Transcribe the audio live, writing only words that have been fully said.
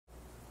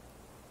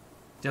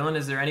Dylan,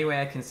 is there any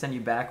way I can send you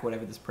back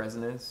whatever this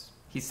present is?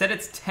 He said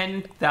it's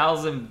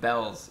 10,000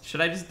 bells.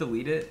 Should I just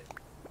delete it?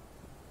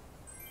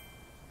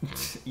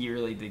 You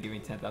really did give me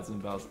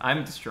 10,000 bells.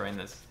 I'm destroying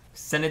this.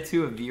 Send it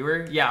to a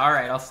viewer? Yeah,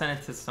 alright, I'll send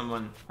it to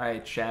someone.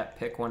 Alright, chat,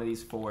 pick one of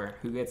these 4.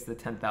 Who gets the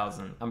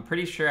 10,000? I'm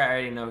pretty sure I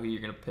already know who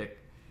you're gonna pick.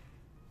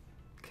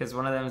 Because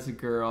one of them is a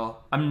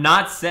girl. I'm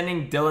not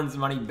sending Dylan's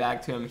money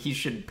back to him. He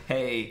should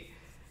pay.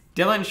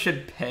 Dylan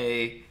should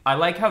pay. I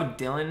like how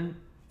Dylan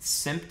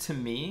simped to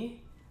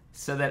me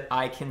so that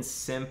I can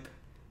simp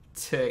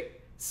to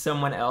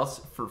someone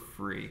else for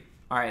free.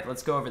 Alright,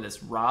 let's go over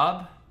this.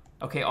 Rob.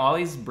 Okay,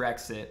 Ollie's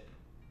Brexit.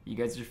 You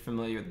guys are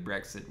familiar with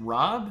Brexit.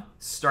 Rob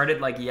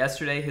started like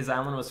yesterday. His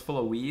island was full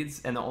of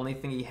weeds, and the only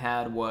thing he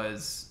had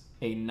was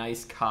a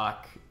nice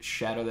cock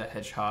Shadow the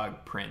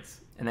Hedgehog print.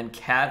 And then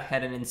Kat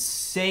had an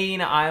insane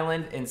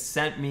island and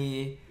sent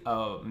me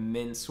a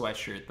mint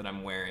sweatshirt that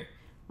I'm wearing.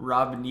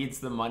 Rob needs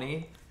the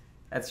money.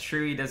 That's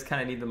true, he does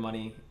kind of need the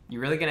money. You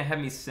really gonna have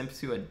me simp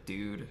to a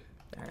dude?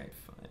 Alright,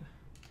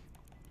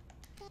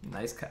 fine.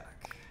 Nice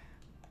cock.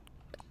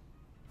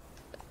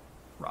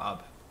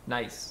 Rob.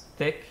 Nice.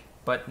 Thick,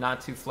 but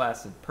not too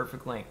flaccid.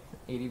 Perfect length.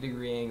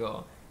 80-degree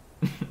angle.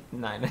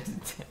 9 out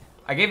of 10.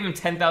 I gave him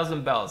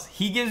 10,000 bells.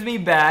 He gives me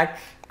back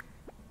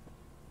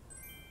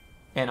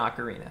an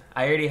ocarina.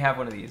 I already have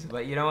one of these,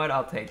 but you know what?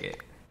 I'll take it.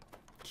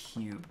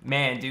 Cube.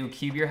 Man, dude,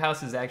 Cube, your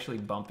house is actually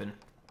bumping.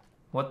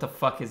 What the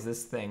fuck is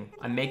this thing?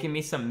 I'm making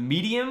me some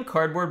medium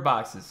cardboard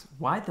boxes.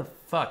 Why the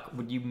fuck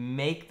would you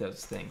make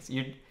those things?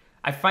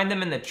 I find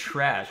them in the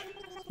trash.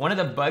 One of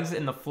the bugs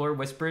in the floor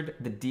whispered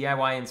the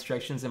DIY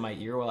instructions in my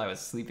ear while I was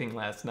sleeping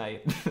last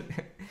night.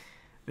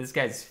 This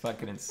guy's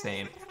fucking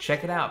insane.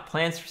 Check it out.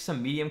 Plans for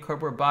some medium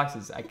cardboard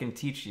boxes. I can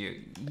teach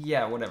you.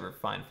 Yeah, whatever.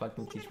 Fine.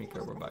 Fucking teach me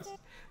cardboard boxes.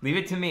 Leave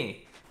it to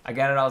me. I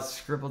got it all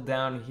scribbled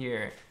down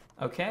here.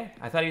 Okay.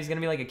 I thought he was going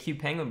to be like a cute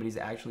penguin, but he's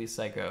actually a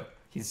psycho.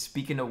 He's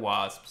speaking to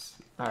wasps.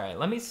 All right.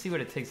 Let me see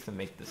what it takes to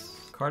make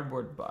this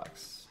cardboard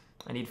box.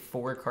 I need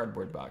 4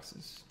 cardboard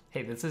boxes.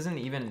 Hey, this isn't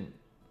even...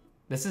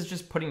 This is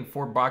just putting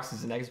 4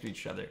 boxes next to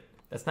each other.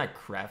 That's not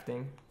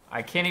crafting.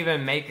 I can't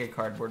even make a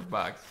cardboard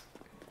box.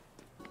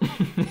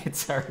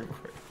 It's hard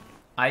work.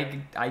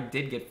 I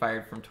did get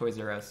fired from Toys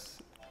R Us.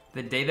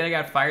 The day that I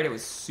got fired, it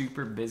was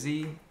super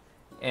busy.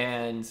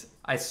 And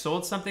I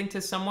sold something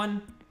to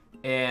someone.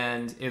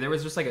 And there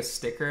was just like a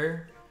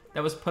sticker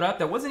that was put up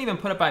that wasn't even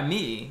put up by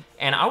me.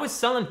 And I was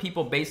selling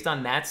people based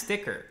on that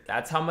sticker.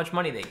 That's how much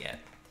money they get.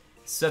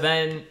 So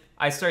then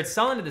I started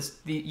selling to this,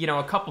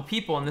 a couple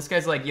people, and this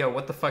guy's like, yo,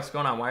 what the fuck's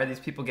going on? Why are these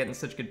people getting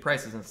such good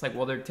prices? And it's like,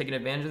 well, they're taking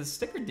advantage of the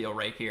sticker deal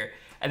right here.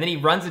 And then he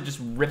runs and just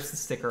rips the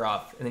sticker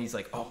off. And then he's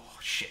like, oh,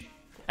 shit.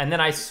 And then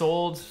I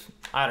sold,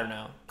 I don't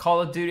know,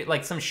 Call of Duty,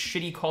 like some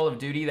shitty Call of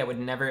Duty that would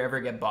never,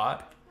 ever get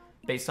bought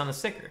based on the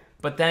sticker.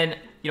 But then,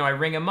 I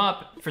ring him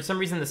up. For some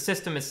reason, the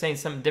system is saying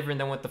something different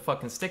than what the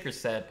fucking sticker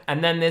said.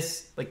 And then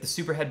this, like, the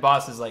superhead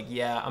boss is like,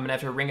 yeah, I'm going to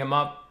have to ring him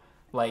up,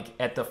 like,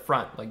 at the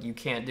front. Like, you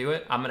can't do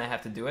it. I'm going to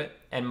have to do it.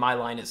 And my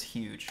line is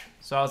huge.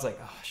 So I was like,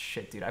 oh,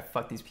 shit, dude, I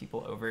fucked these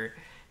people over.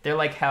 They're,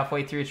 like,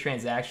 halfway through a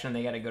transaction, and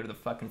they got to go to the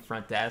fucking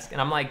front desk. And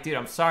I'm like, dude,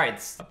 I'm sorry.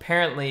 It's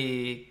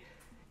apparently,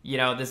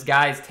 this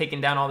guy's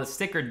taking down all the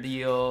sticker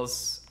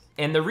deals.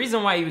 And the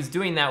reason why he was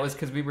doing that was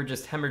because we were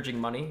just hemorrhaging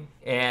money.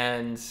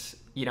 And,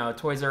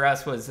 Toys R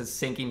Us was a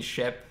sinking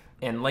ship.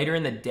 And later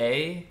in the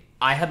day,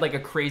 I had like a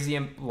crazy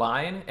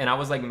line, and I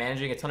was like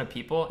managing a ton of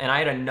people, and I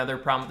had another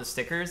problem with the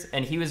stickers,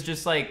 and he was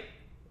just like,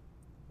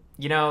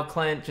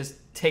 Clint, just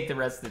take the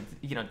rest of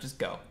the, just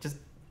go. Just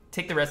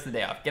take the rest of the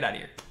day off. Get out of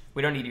here.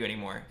 We don't need you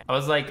anymore. I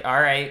was like, all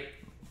right,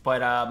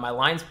 but my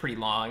line's pretty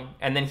long.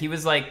 And then he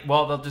was like,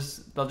 well,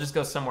 they'll just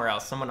go somewhere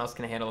else. Someone else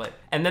can handle it.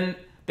 And then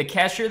the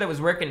cashier that was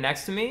working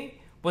next to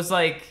me was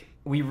like,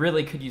 we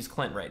really could use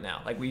Clint right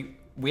now. Like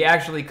we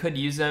actually could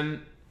use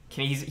him.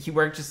 He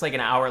worked just like an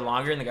hour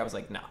longer, and the guy was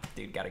like, no,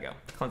 dude, gotta go.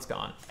 Clint's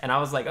gone. And I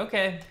was like,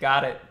 okay,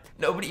 got it.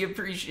 Nobody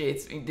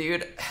appreciates me,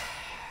 dude.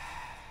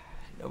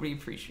 Nobody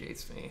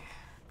appreciates me.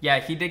 Yeah,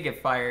 he did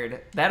get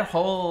fired. That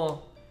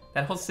whole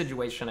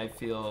situation, I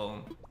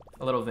feel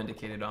a little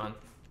vindicated on.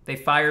 They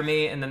fire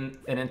me, and then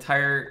an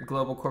entire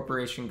global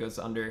corporation goes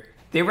under.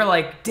 They were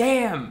like,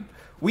 damn,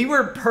 we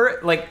were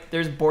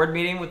there's board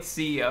meeting with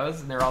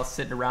CEOs, and they're all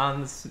sitting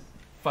around this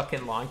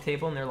fucking long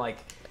table, and they're like,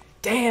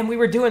 damn, we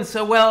were doing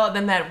so well, and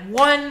then that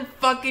one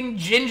fucking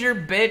ginger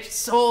bitch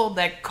sold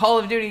that Call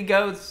of Duty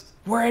Ghost.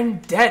 We're in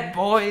debt,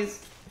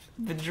 boys.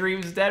 The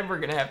dream's dead. We're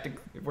gonna have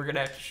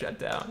to shut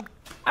down.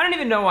 I don't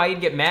even know why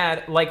you'd get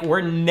mad. Like,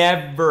 we're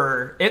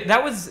never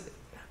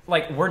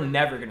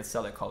gonna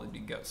sell that Call of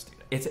Duty Ghost,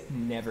 dude. It's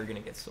never gonna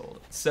get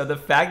sold. So the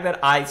fact that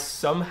I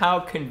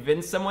somehow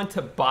convinced someone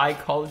to buy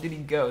Call of Duty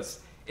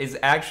Ghost is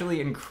actually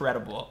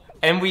incredible.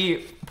 And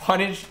we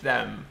punished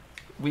them.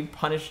 We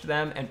punished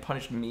them and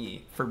punished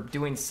me for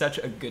doing such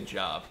a good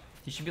job.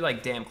 You should be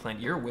like, damn, Clint,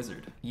 you're a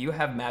wizard. You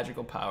have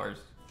magical powers.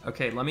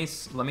 Okay, let me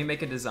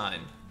make a design.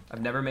 I've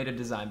never made a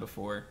design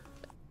before.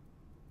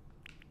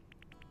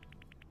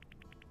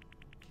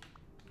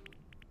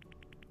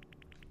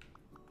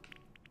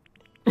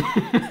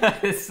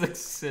 This looks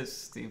so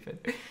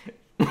stupid.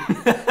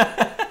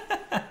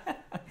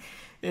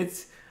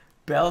 It's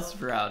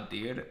Bellsprout,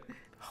 dude.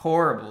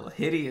 Horrible,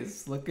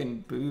 hideous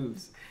looking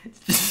boobs.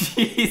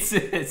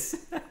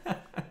 Jesus.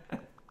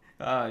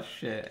 Oh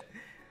shit.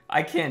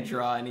 I can't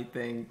draw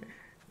anything.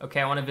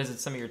 Okay, I want to visit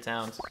some of your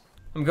towns.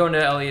 I'm going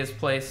to Elia's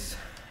place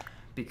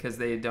because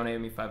they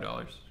donated me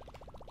 $5.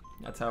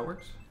 That's how it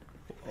works.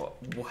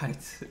 What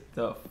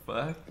the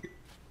fuck?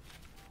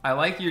 I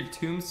like your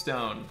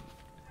tombstone.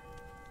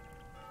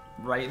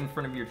 Right in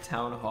front of your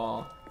town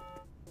hall.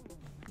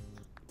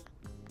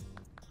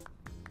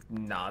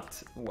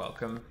 Not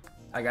welcome.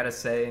 I gotta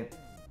say,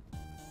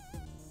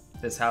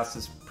 this house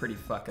is pretty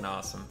fucking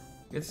awesome.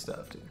 Good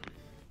stuff, dude.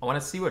 I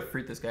wanna see what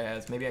fruit this guy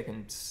has. Maybe I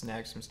can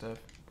snag some stuff.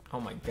 Oh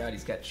my god,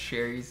 he's got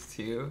cherries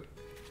too.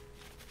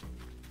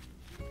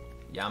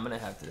 Yeah, I'm gonna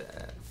have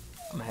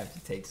to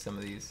take some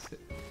of these.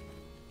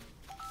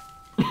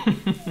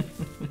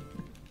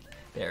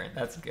 There,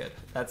 that's good.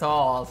 That's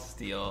all I'll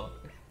steal.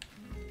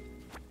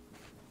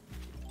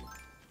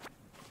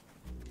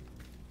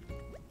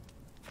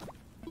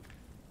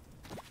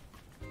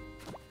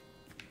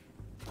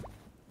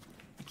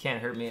 You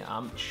can't hurt me,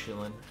 I'm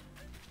chilling.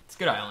 It's a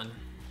good island.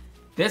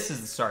 This is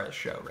the star of the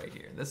show right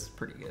here. This is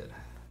pretty good.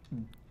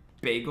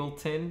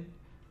 Bagleton.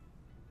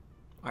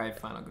 Alright,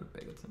 fine, I'll go to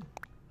Bagleton.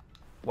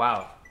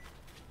 Wow.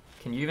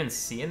 Can you even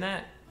see in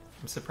that?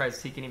 I'm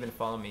surprised he can even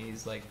follow me.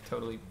 He's like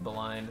totally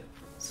blind.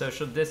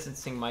 Social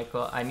distancing,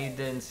 Michael. I need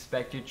to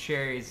inspect your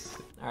cherries.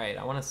 Alright,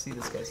 I want to see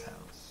this guy's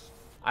house.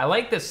 I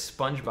like this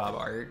SpongeBob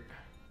art.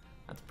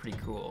 That's pretty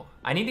cool.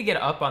 I need to get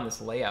up on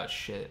this layout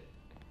shit.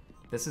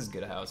 This is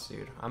good house,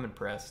 dude. I'm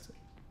impressed.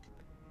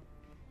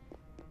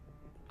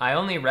 I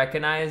only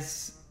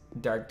recognize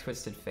Dark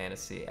Twisted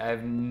Fantasy. I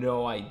have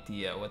no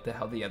idea what the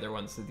hell the other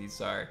ones of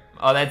these are.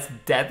 Oh, that's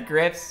Death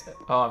Grips?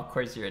 Oh, of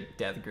course you're a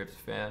Death Grips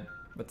fan.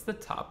 What's the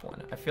top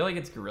one? I feel like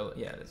it's Gorilla.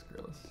 Yeah, it is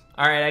Gorillas.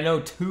 Alright, I know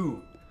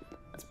 2.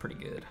 That's pretty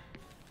good.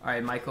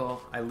 Alright,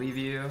 Michael, I leave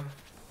you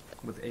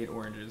with 8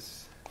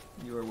 oranges.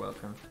 You are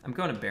welcome. I'm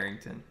going to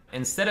Barrington.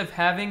 Instead of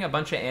having a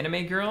bunch of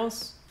anime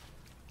girls,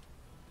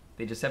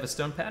 they just have a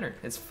stone pattern.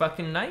 It's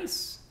fucking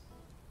nice.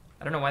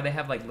 I don't know why they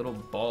have like little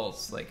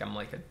balls, like I'm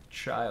like a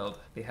child.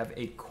 They have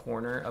a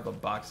corner of a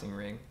boxing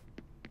ring.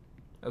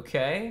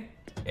 Okay.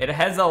 It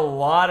has a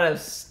lot of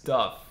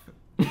stuff.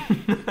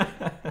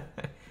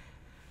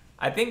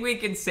 I think we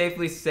can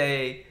safely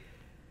say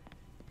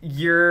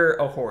you're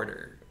a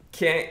hoarder.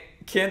 Can't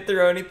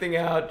throw anything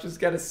out, just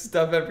gotta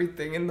stuff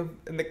everything in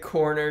the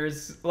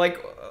corners.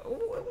 Like,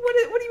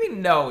 what do you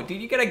mean no?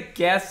 Dude, you got a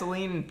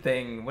gasoline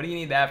thing. What do you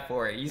need that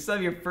for? You still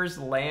have your first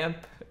lamp?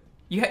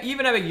 You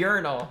even have a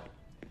urinal.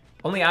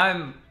 Only I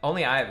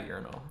have a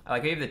urinal.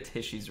 Like, I have the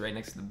tissues right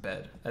next to the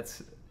bed.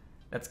 That's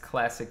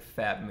classic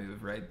fat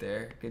move right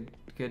there.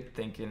 Good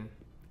thinking.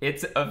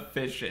 It's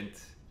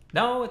efficient.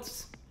 No,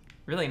 it's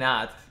really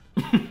not.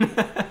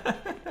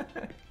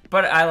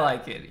 But I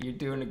like it. You're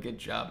doing a good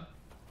job.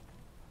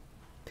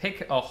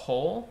 Pick a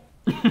hole.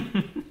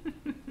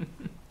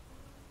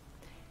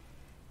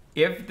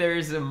 If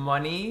there's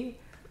money,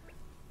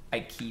 I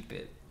keep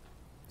it.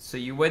 So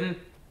you wouldn't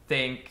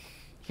think.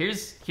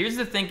 Here's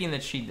the thinking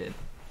that she did.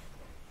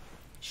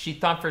 She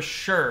thought for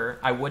sure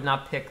I would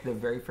not pick the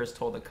very first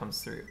hole that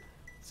comes through.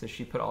 So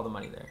she put all the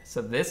money there.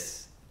 So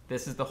this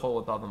is the hole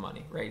with all the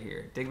money right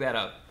here. Dig that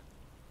up.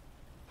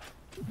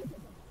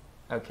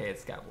 Okay,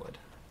 it's got wood.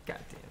 God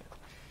damn it.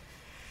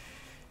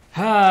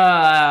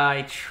 Ah,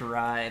 I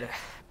tried.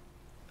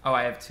 Oh,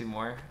 I have 2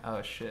 more.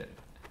 Oh shit.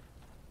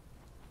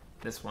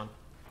 This one.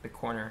 The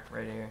corner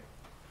right here.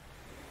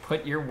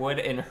 Put your wood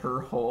in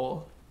her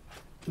hole.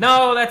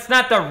 No, that's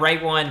not the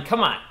right one.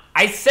 Come on.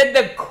 I said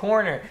the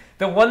corner.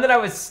 The one that I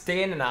was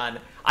standing on.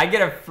 I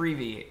get a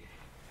freebie.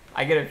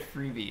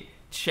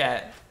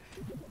 Chat.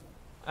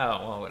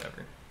 Oh, well,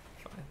 whatever.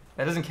 Fine.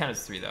 That doesn't count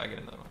as 3 though. I get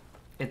another one.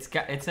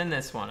 It's in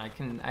this one.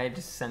 I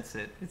just sense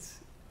it. It's.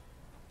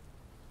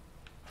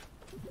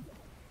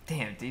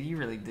 Damn, dude, you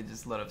really did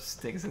just load up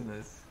sticks in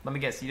this. Let me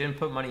guess, you didn't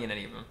put money in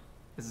any of them.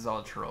 This is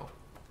all a troll.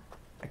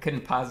 I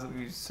couldn't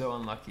possibly be so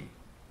unlucky.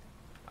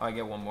 Oh, I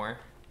get one more.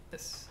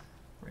 This.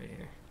 Right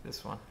here.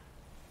 This one.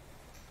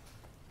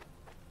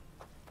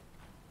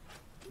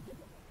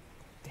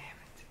 Damn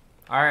it.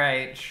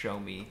 Alright, show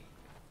me.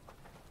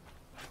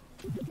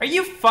 Are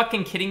you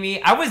fucking kidding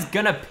me? I was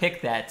gonna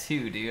pick that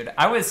too, dude.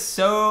 I was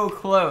so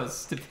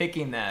close to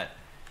picking that.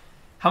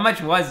 How much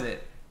was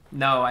it?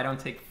 No, I don't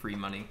take free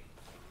money.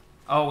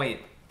 Oh, wait.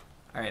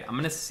 Alright, I'm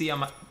gonna see how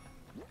much...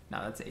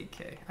 No, that's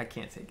 8K. I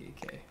can't take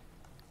 8K.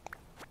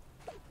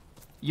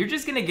 You're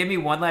just gonna give me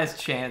one last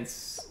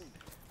chance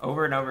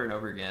over and over and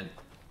over again.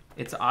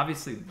 It's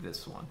obviously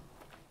this one.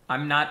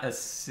 I'm not a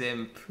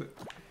simp.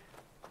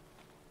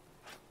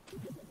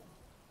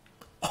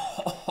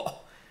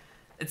 Oh,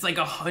 it's like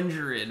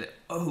 100.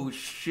 Oh,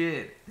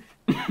 shit.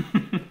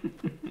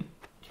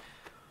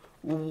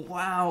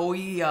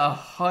 Wowie,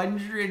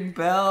 100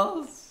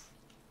 bells?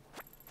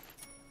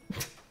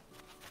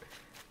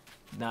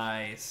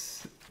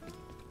 Nice.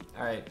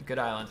 Alright, good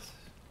island.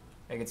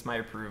 That gets my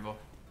approval.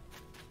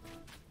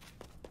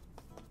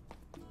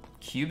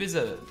 Cube is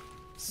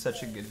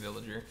such a good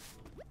villager.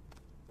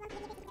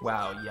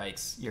 Wow,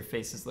 yikes. Your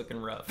face is looking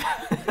rough.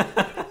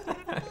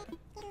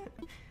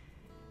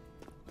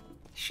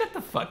 Shut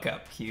the fuck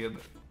up, Cube.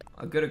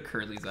 I'll go to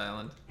Curly's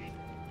island.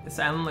 This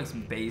island looks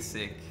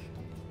basic.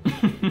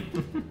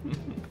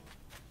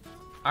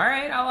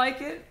 Alright, I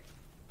like it.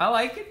 I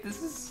like it.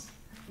 This is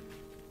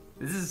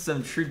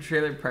some true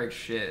trailer park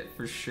shit,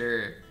 for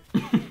sure.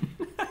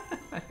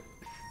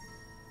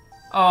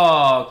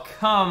 Oh,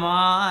 come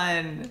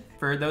on.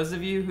 For those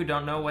of you who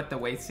don't know what the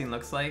wait scene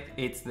looks like,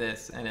 it's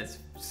this, and it's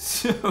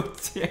so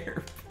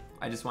terrible.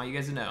 I just want you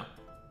guys to know,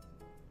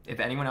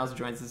 if anyone else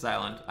joins this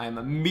island, I am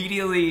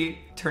immediately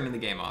turning the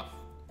game off.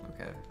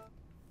 Okay.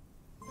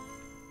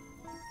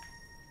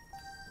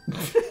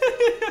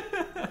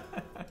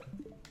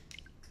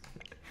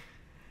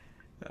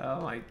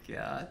 Oh my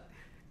god.